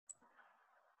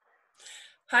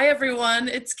Hi, everyone.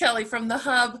 It's Kelly from The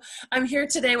Hub. I'm here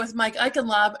today with Mike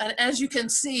Eichenlaub, and as you can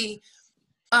see,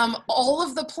 all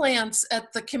of the plants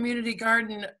at the community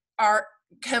garden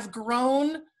have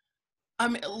grown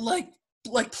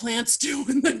like plants do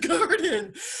in the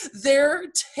garden. They're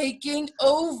taking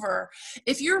over.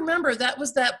 If you remember, that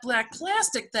was that black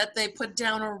plastic that they put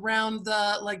down around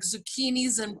the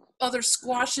zucchinis and other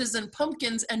squashes and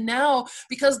pumpkins, and now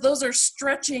because those are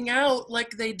stretching out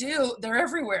like they do, they're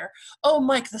everywhere. Oh,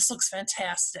 Mike, this looks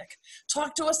fantastic.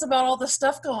 Talk to us about all the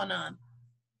stuff going on.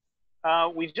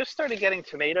 We just started getting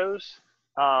tomatoes,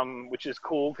 which is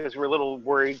cool because we're a little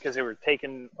worried because they were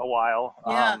taking a while.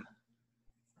 Yeah.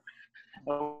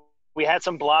 We had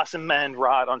some blossom and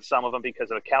rot on some of them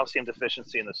because of a calcium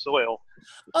deficiency in the soil.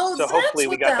 Oh, so that's hopefully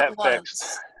we what got that that was.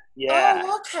 fixed. Yeah.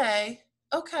 Oh, okay.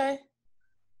 Okay.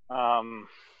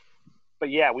 But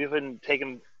yeah, we've been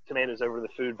taking tomatoes over to the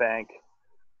food bank.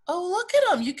 Oh, look at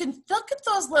them. You can look at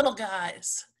those little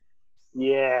guys.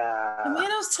 Yeah.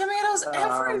 Tomatoes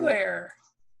everywhere.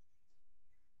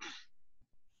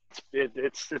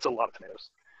 It's a lot of tomatoes.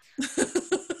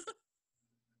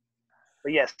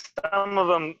 But yes, some of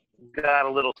them got a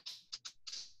little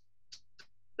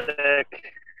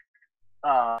sick.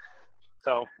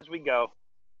 So as we go.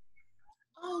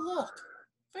 Oh, look.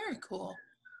 Very cool.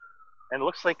 And it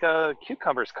looks like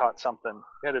cucumbers caught something.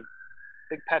 We had a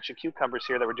big patch of cucumbers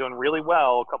here that were doing really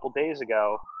well a couple days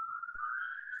ago.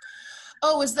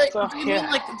 Oh, do you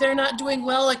mean like they're not doing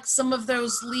well? Like some of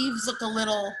those leaves look a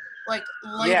little like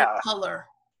lighter color.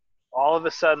 All of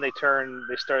a sudden they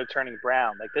started turning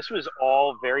brown. Like this was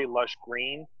all very lush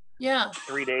green. Yeah.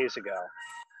 3 days ago.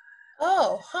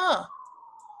 Oh, huh.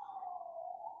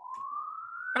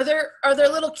 Are there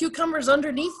little cucumbers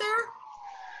underneath there?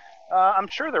 I'm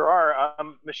sure there are.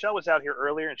 Michelle was out here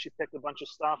earlier and she picked a bunch of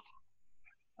stuff.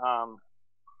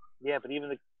 Yeah, but even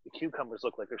the cucumbers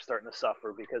look like they're starting to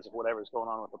suffer because of whatever's going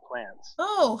on with the plants.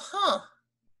 Oh, huh.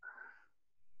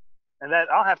 And that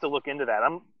I'll have to look into that.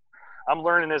 I'm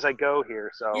learning as I go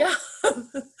here, so. Yeah,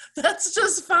 that's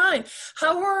just fine.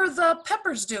 How are the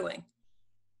peppers doing?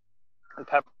 The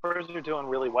peppers are doing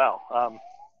really well.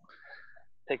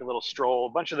 Take a little stroll. A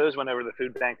bunch of those went over to the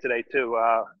food bank today too.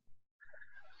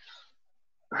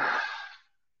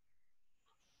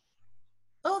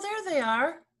 Oh, there they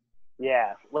are.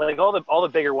 Yeah, like all the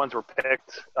bigger ones were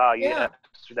picked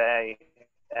yesterday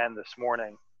and this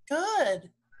morning.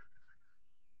 Good.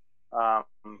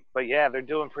 But yeah, they're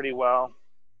doing pretty well.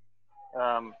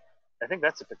 I think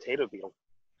that's a potato beetle.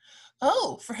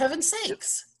 Oh, for heaven's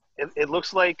sakes. It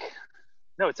looks like,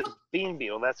 no, it's a bean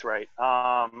beetle. That's right.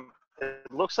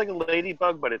 It looks like a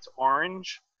ladybug, but it's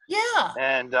orange. Yeah.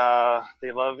 And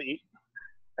they love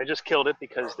I just killed it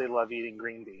because they love eating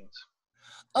green beans.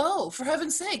 Oh, for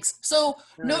heaven's sakes. So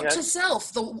note to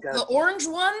self, the orange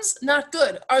ones, not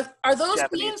good. Are those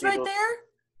Japanese beans right there?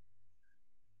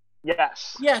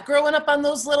 Yes. Yeah, growing up on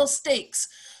those little stakes.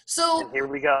 So and here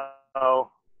we go.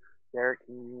 There,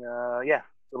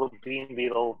 little bean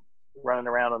beetle running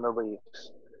around on the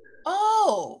leaves.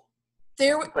 Oh,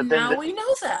 now we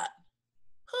know that.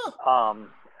 Huh.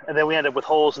 And then we end up with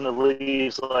holes in the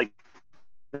leaves like.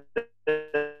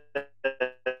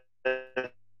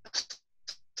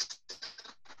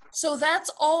 So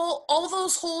that's all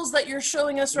those holes that you're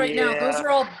showing us right now. Those are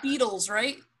all beetles,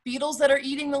 right? Beetles that are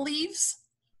eating the leaves?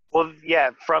 Well,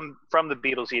 yeah, from the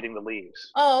beetles eating the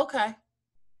leaves. Oh, okay.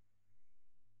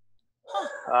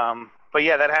 Huh. But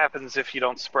yeah, that happens if you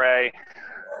don't spray.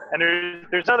 And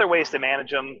there's other ways to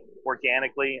manage them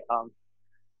organically.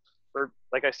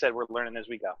 Like I said, we're learning as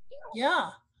we go. Yeah,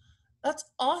 that's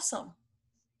awesome.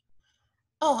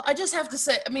 Oh, I just have to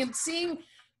say, I mean,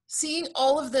 seeing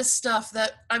all of this stuff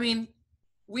that, I mean,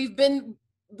 we've been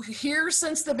here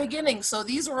since the beginning. So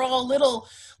these were all little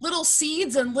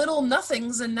seeds and little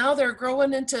nothings, and now they're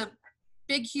growing into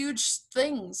big, huge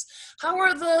things. How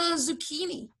are the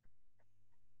zucchini?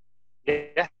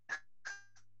 Yeah.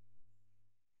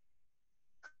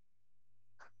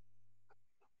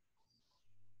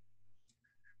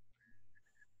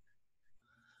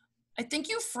 I think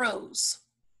you froze.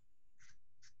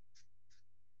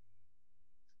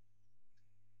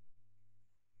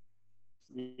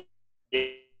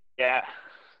 Yeah.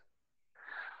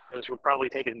 Because we're probably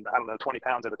taking, 20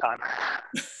 pounds at a time.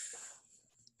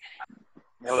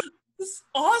 This is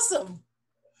awesome.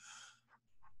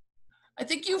 I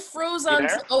think you froze on.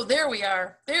 Oh, there we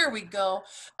are. There we go.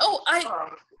 Oh,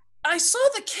 I saw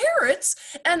the carrots,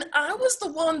 and I was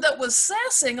the one that was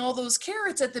sassing all those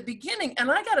carrots at the beginning,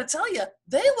 and I got to tell you,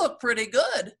 they look pretty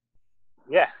good.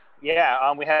 Yeah.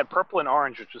 We had purple and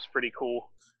orange, which was pretty cool.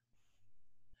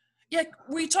 Yeah,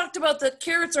 we talked about that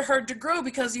carrots are hard to grow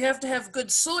because you have to have good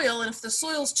soil, and if the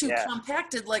soil's too Yeah.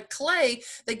 compacted like clay,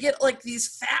 they get like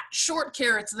these fat, short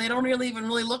carrots, and they don't really even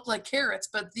really look like carrots,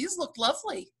 but these look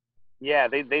lovely. Yeah,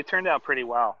 they turned out pretty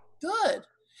well. Good.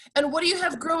 And what do you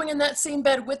have growing in that same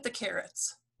bed with the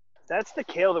carrots? That's the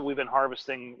kale that we've been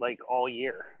harvesting like all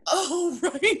year. Oh,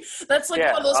 right. That's like one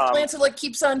Yeah, of those plants that like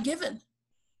keeps on giving.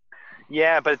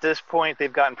 yeah, but at this point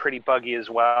they've gotten pretty buggy as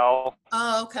well.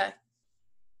 Oh, okay.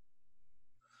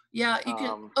 Yeah, you can.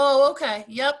 Um, Oh, okay.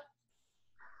 Yep.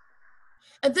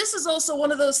 And this is also one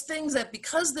of those things that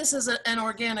because this is an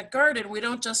organic garden, we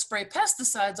don't just spray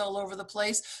pesticides all over the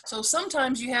place. So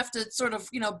sometimes you have to sort of,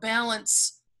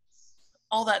 balance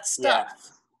all that yeah,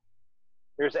 stuff.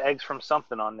 there's eggs from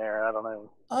something on there. I don't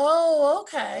know, Oh,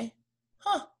 okay.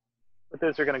 Huh. but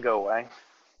those are going to go away.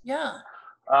 Yeah.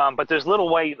 But there's little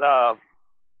white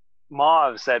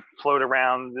moths that float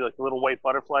around, like little white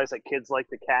butterflies that kids like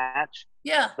to catch.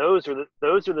 Yeah. Those are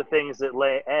the things that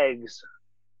lay eggs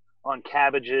on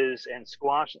cabbages and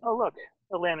squash. Oh, look,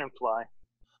 a lanternfly.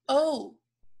 Oh.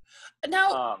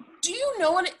 Now, Um, do you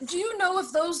know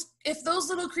if those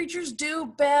little creatures do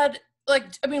bad, like,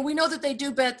 I mean, we know that they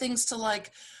do bad things to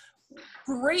like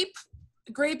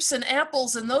grapes and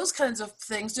apples and those kinds of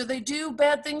things. Do they do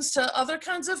bad things to other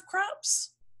kinds of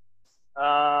crops?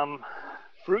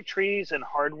 fruit trees and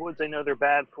hardwoods, I know they're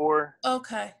bad for.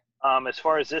 Okay. As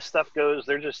far as this stuff goes,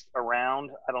 they're just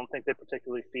around. I don't think they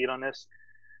particularly feed on this.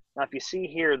 Now, if you see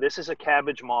here, this is a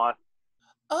cabbage moth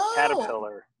Oh.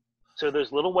 caterpillar. So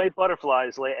those little white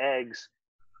butterflies lay eggs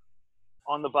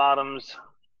on the bottoms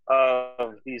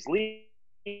of these leaves,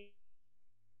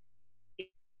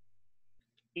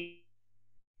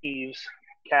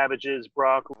 cabbages,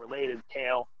 broccoli, related,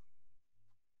 kale.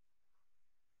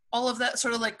 All of that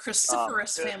sort of like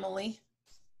cruciferous family.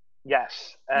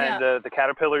 Yes, and Yeah. the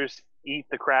caterpillars eat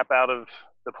the crap out of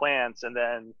the plants, and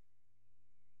then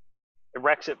it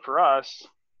wrecks it for us.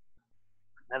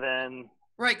 And then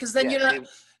Right, because then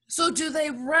so do they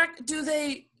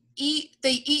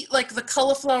eat like the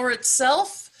cauliflower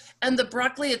itself and the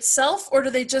broccoli itself, or do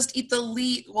they just eat the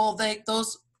leaf? Well,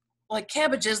 those like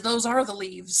cabbages, those are the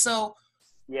leaves. So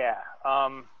yeah,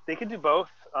 they can do both.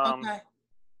 okay.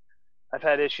 I've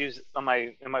had issues in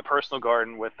my personal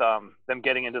garden with them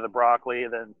getting into the broccoli,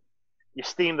 and then you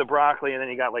steam the broccoli, and then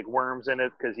you got like worms in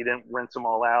it because you didn't rinse them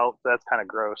all out. That's kind of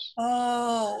gross.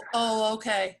 Oh,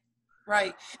 okay.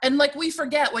 Right. And like we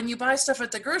forget when you buy stuff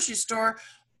at the grocery store,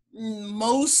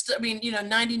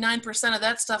 99% of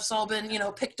that stuff's all been,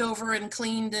 picked over and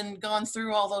cleaned and gone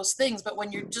through all those things. But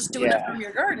when you're just doing it from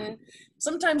your garden,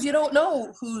 sometimes you don't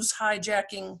know who's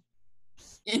hijacking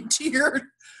into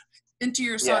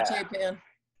your saute pan.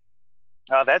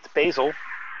 That's basil.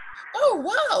 Oh,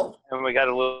 wow. And we got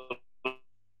a little bit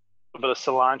of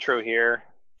cilantro here.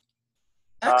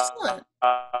 Excellent.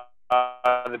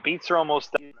 The beets are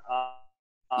almost done.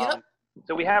 Yep.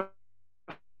 So we have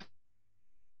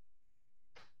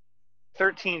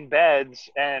 13 beds,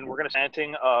 and we're going to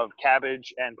planting of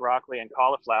cabbage and broccoli and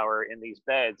cauliflower in these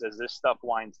beds. As this stuff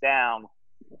winds down,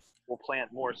 we'll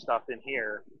plant more stuff in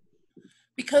here.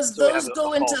 Because so those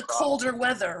go into colder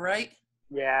weather, right?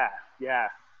 Yeah.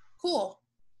 Cool.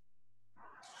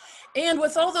 And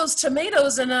with all those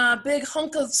tomatoes and a big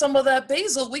hunk of some of that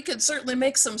basil, we could certainly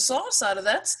make some sauce out of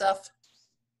that stuff.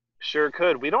 Sure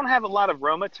could. We don't have a lot of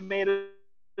Roma tomatoes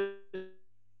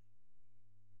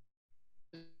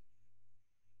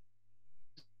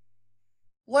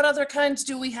What other kinds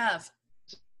do we have?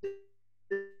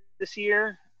 this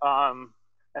year.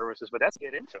 But that's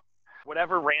get into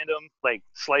whatever random like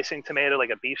slicing tomato,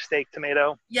 like a beefsteak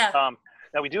tomato. Yeah.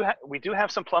 Now we do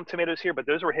have some plum tomatoes here, but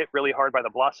those were hit really hard by the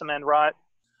blossom end rot.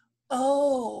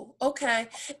 Oh, okay.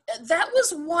 That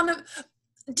was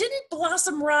didn't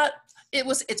blossom rot?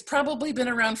 It's probably been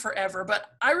around forever,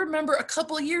 but I remember a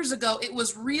couple of years ago, it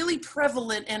was really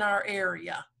prevalent in our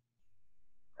area.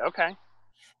 Okay.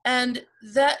 And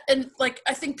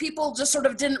I think people just sort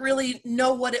of didn't really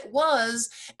know what it was.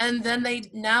 And then they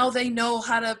know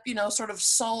how to, sort of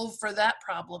solve for that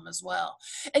problem as well.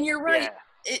 And you're right.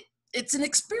 Yeah. It's an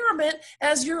experiment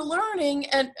as you're learning.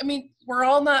 And I mean, we're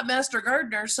all not master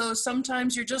gardeners. So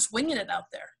sometimes you're just winging it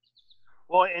out there.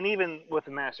 Well, and even with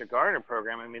the Master Gardener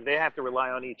program, I mean, they have to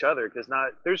rely on each other because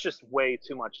there's just way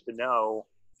too much to know.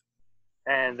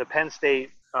 And the Penn State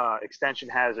Extension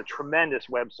has a tremendous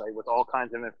website with all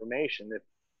kinds of information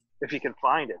if you can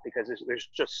find it, because there's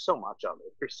just so much of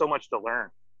it. There's so much to learn.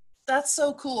 That's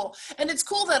so cool. And it's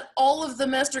cool that all of the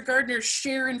Master Gardeners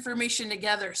share information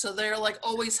together. So they're like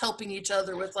always helping each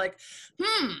other with like,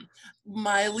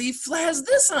 my leaf has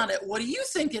this on it. What do you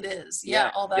think it is?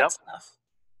 Yeah, all that stuff.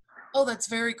 Oh, that's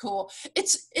very cool.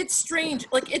 It's strange.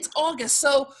 Like it's August,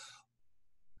 so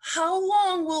how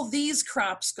long will these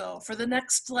crops go? For the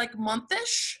next like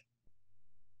month-ish?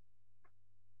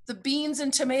 The beans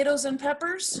and tomatoes and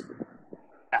peppers?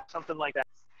 Yeah, something like that.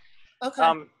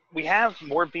 Okay. We have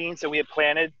more beans that we had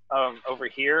planted over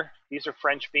here. These are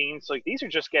French beans. So like, these are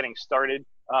just getting started.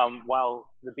 While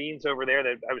the beans over there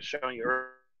that I was showing you earlier,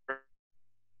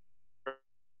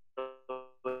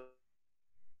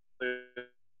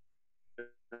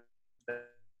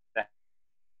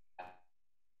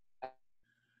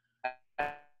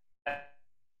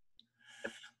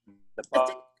 the I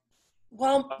think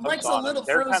well, bugs Mike's a on them, little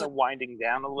they're kind frozen. of winding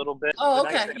down a little bit. The Oh,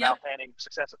 nice okay. thing Yep. about planting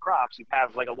successive crops, you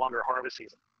have like a longer harvest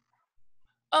season.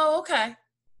 Oh, okay.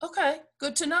 Okay.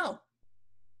 Good to know.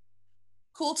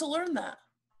 Cool to learn that.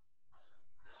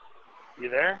 You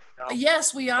there? No.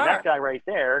 Yes, we And that are. guy right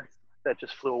there that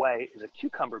just flew away is a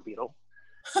cucumber beetle.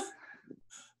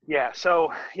 Yeah,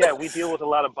 so yeah, we deal with a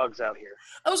lot of bugs out here.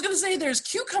 I was going to say there's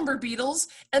cucumber beetles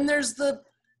and there's the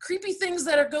creepy things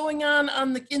that are going on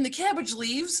the in the cabbage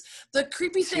leaves, the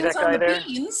creepy See things that on guy the there?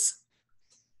 beans.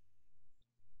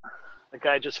 The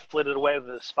guy just flitted away with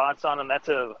the spots on him. That's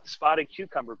a spotted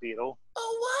cucumber beetle.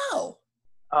 Oh,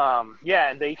 wow. Yeah,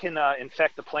 and they can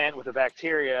infect the plant with a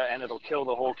bacteria, and it'll kill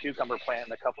the whole cucumber plant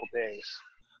in a couple days.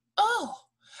 Oh,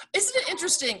 isn't it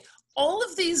interesting? A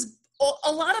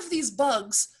lot of these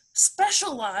bugs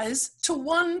specialize to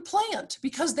one plant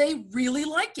because they really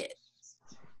like it.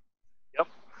 Yep.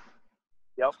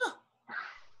 Yep. Huh.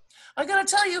 I gotta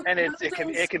tell you, And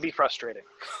it can be frustrating.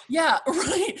 yeah,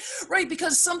 right,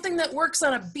 because something that works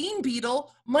on a bean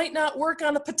beetle might not work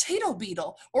on a potato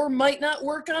beetle, or might not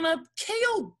work on a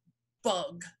kale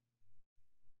bug.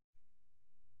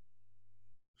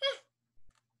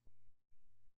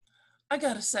 I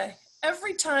gotta say,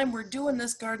 every time we're doing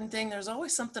this garden thing, there's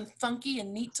always something funky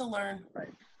and neat to learn.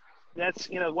 Right. That's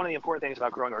one of the important things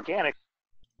about growing organic.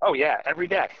 Oh yeah, every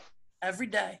day. Every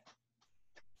day.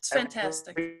 It's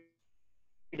fantastic. Every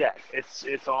day.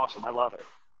 It's awesome. I love it.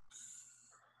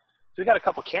 So we got a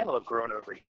couple cantaloupe growing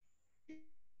over here.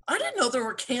 I didn't know there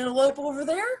were cantaloupe over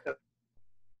there.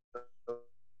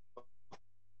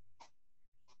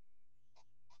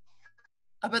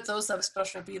 I bet those have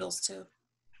special beetles too.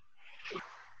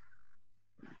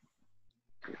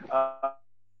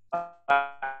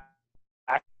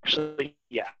 Actually,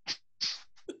 yes.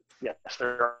 Yes,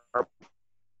 there are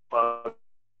bugs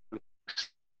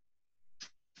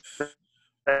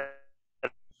that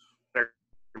are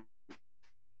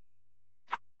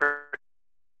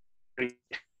pretty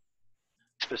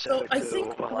specific I to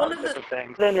think a lot one of of the different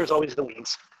things. Then there's always the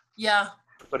weeds, yeah.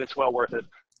 but it's well worth it.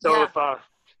 So Yeah. if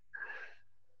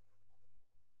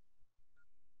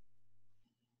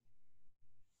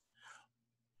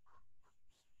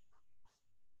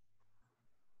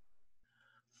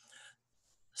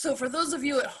So for those of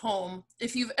you at home,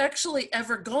 if you've actually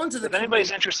ever gone to the if anybody's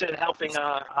community, interested in helping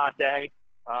a hot day,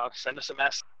 send us a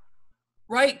message.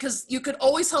 right? Because you could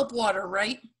always help water,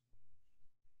 right?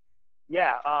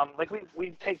 Yeah, like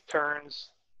we take turns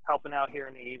helping out here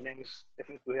in the evenings if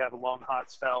we have a long hot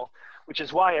spell, which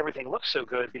is why everything looks so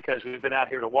good, because we've been out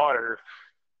here to water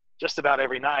just about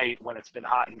every night when it's been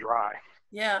hot and dry.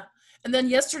 Yeah. And then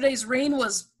yesterday's rain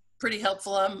was pretty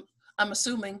helpful, I'm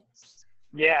assuming.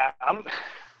 Yeah,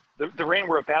 the rain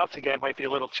we're about to get might be a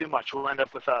little too much. We'll end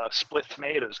up with split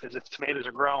tomatoes, because if tomatoes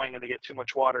are growing and they get too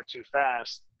much water too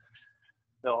fast,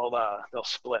 they'll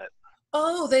split.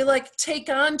 Oh, they like take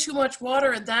on too much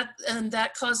water and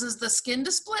that causes the skin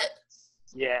to split?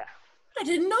 Yeah. I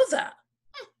didn't know that.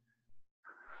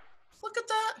 Look at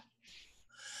that.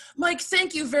 Mike,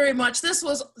 thank you very much. This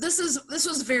was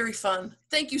very fun.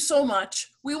 Thank you so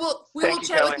much. We will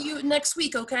chat with you next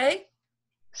week, okay?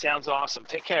 Sounds awesome.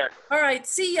 Take care. All right,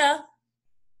 see ya.